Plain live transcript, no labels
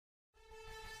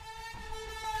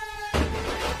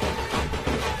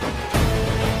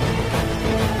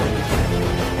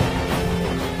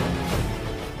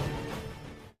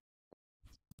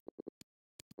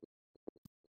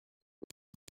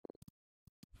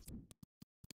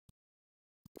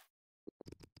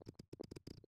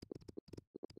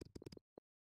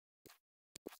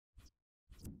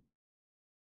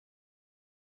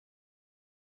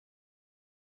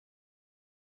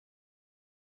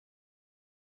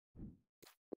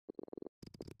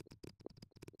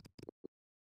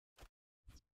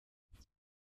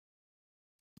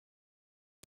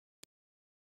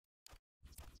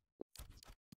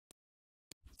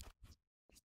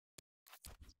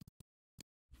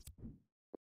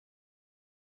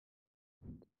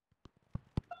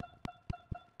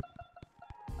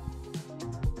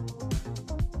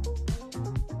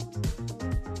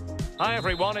Hi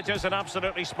everyone, it is an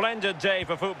absolutely splendid day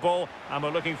for football and we're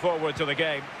looking forward to the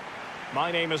game.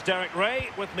 My name is Derek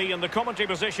Ray. With me in the commentary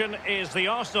position is the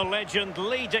Arsenal legend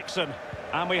Lee Dixon.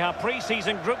 And we have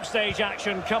pre-season group stage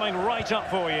action coming right up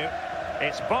for you.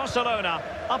 It's Barcelona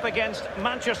up against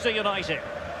Manchester United.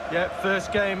 Yeah,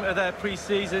 first game of their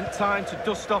pre-season. Time to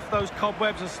dust off those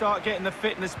cobwebs and start getting the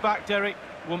fitness back, Derek.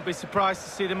 Wouldn't be surprised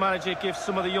to see the manager give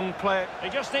some of the young players...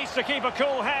 He just needs to keep a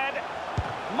cool head.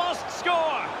 Must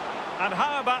score! And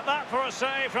how about that for a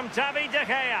save from David De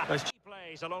Gea? He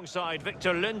plays alongside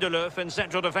Victor Lindelöf in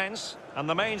central defence. And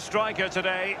the main striker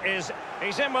today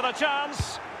he's in with a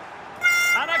chance.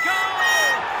 And a goal!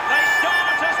 They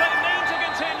start as they mean to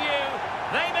continue.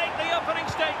 They make the opening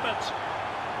statement.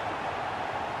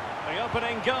 The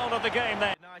opening goal of the game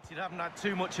then. United haven't had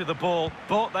too much of the ball,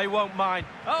 but they won't mind.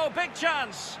 Oh, big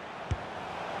chance.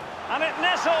 And it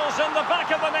nestles in the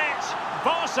back of the net.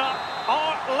 Barca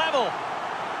are level.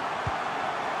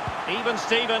 Even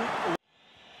Steven.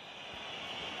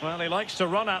 Well, he likes to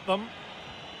run at them.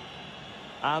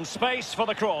 And space for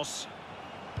the cross.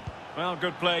 Well,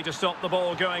 good play to stop the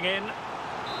ball going in.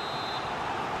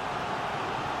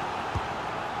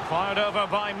 Fired over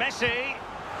by Messi.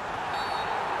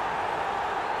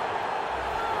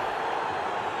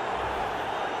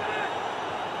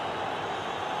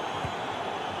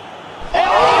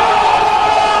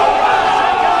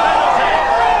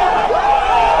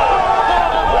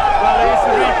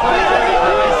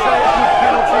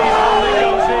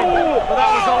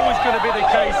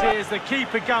 The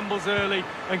keeper gambles early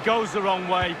and goes the wrong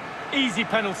way. Easy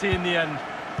penalty in the end.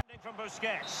 From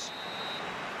Busquets.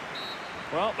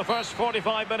 Well, the first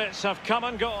 45 minutes have come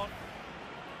and gone.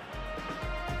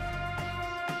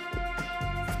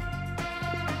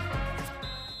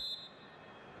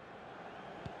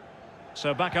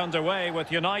 So back underway with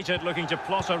United looking to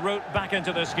plot a route back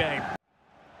into this game.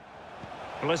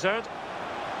 Blizzard.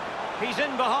 He's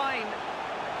in behind.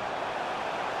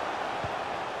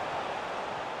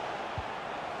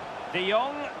 De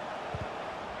Jong.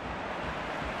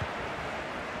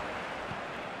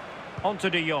 On to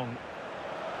De Jong.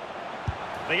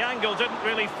 The angle didn't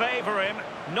really favour him.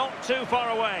 Not too far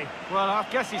away. Well, I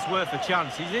guess it's worth a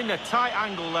chance. He's in a tight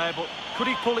angle there, but could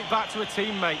he pull it back to a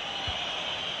teammate?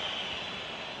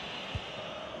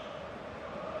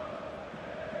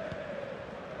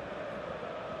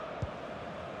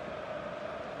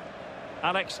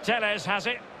 Alex Telles has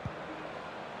it.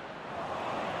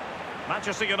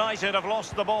 Manchester United have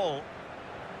lost the ball.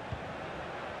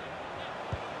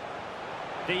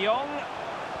 De Jong.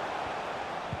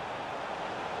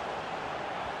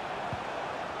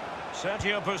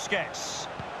 Sergio Busquets.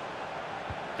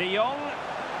 De Jong.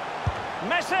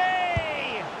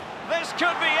 Messi! This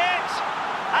could be it!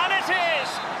 And it is!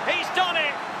 He's done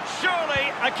it!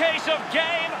 Surely a case of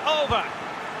game over.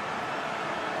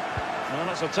 Well,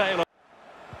 that's a tale of...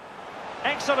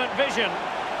 Excellent vision.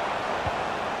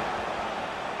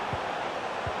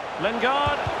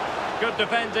 Lingard, good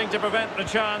defending to prevent the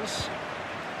chance.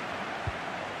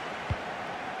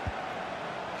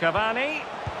 Cavani.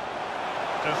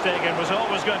 Ter Stegen was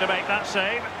always going to make that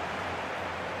save.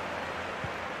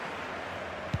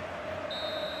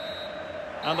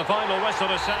 And the final whistle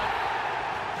is sound.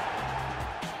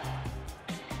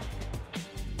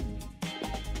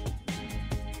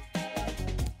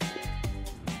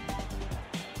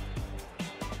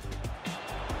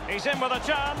 He's in with a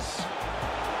chance.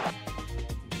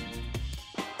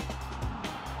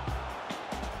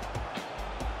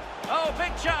 Oh,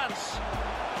 big chance.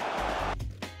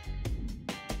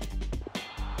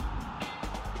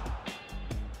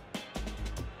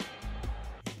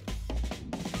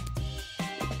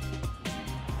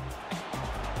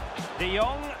 De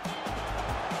Jong.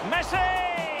 Messi!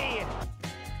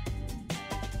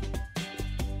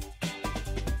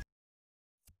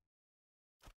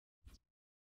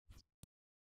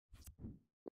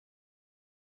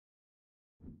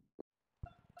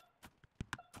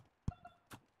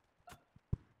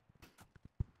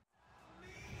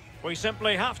 We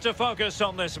simply have to focus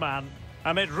on this man.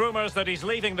 Amid rumours that he's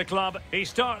leaving the club, he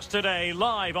starts today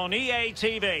live on EA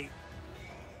TV.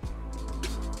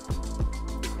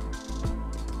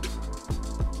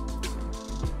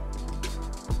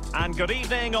 And good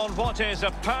evening on what is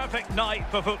a perfect night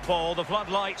for football. The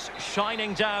floodlights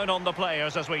shining down on the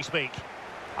players as we speak.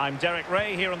 I'm Derek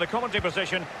Ray here in the commentary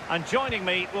position, and joining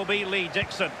me will be Lee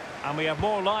Dixon. And we have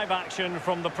more live action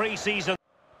from the pre-season.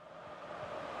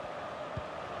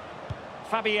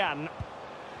 Fabian.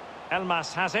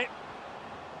 Elmas has it.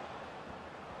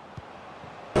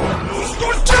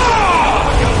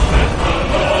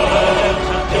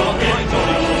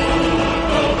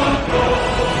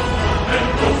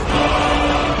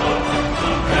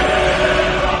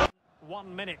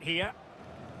 minute here.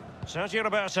 Sergio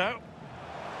Roberto.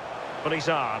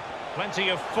 Blizzard. Plenty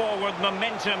of forward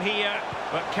momentum here,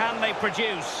 but can they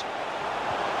produce?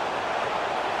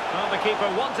 Well, the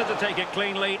keeper wanted to take it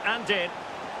cleanly and did.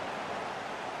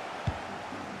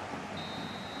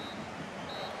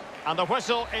 And the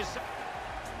whistle is...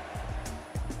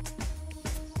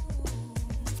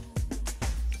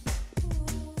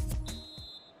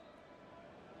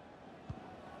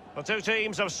 The two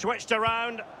teams have switched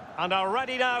around and are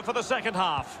ready now for the second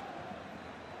half.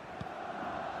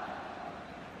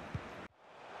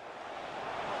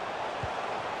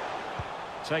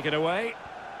 Take it away.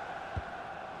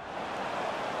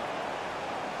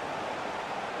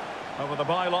 Over the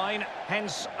byline,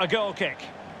 hence a goal kick.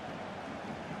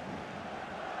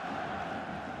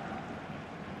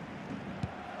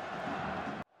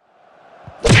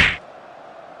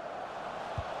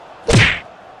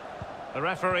 The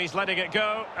referee's letting it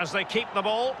go as they keep the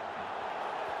ball.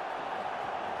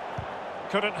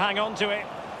 Couldn't hang on to it.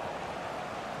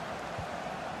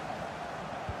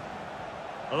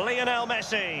 Lionel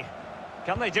Messi.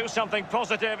 Can they do something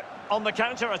positive on the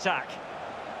counter-attack?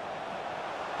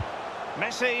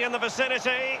 Messi in the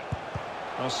vicinity.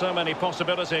 Well, so many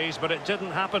possibilities, but it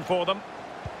didn't happen for them.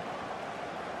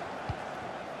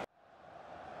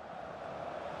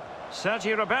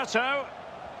 Sergio Roberto.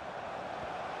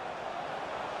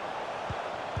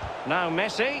 Now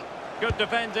Messi. Good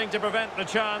defending to prevent the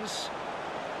chance.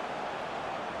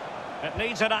 It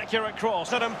needs an accurate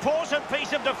cross. An important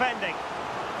piece of defending.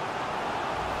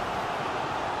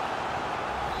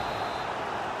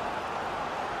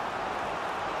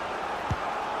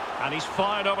 And he's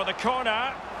fired over the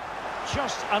corner.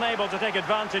 Just unable to take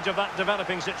advantage of that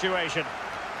developing situation.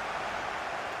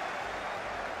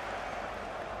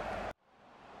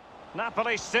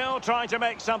 Napoli still trying to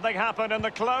make something happen in the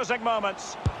closing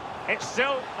moments. It's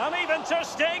still... And even Ter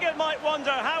Stegen might wonder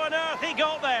how on earth he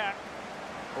got there.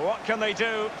 What can they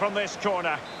do from this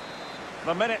corner?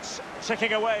 The minutes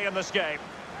ticking away in this game.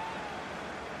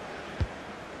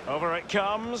 Over it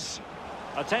comes.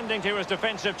 Attending to his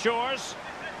defensive chores.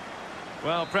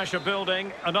 Well, pressure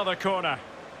building, another corner.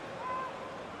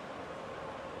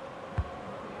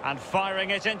 And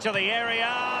firing it into the area.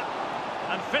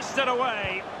 And fisted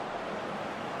away.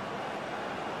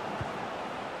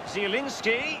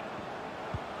 Zielinski.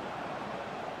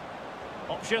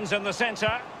 Options in the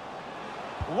centre.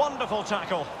 Wonderful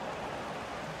tackle.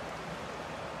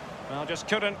 Well, just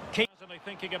couldn't keep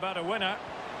thinking about a winner.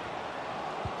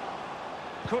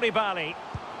 Koulibaly.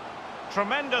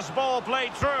 Tremendous ball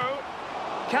played through.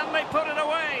 Can they put it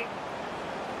away?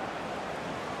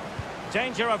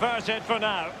 Danger averted for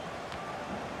now.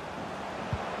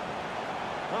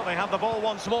 Well, they have the ball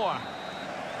once more.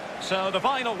 So the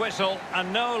final whistle,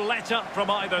 and no let-up from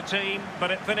either team,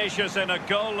 but it finishes in a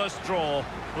goalless draw.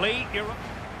 Lee, you're...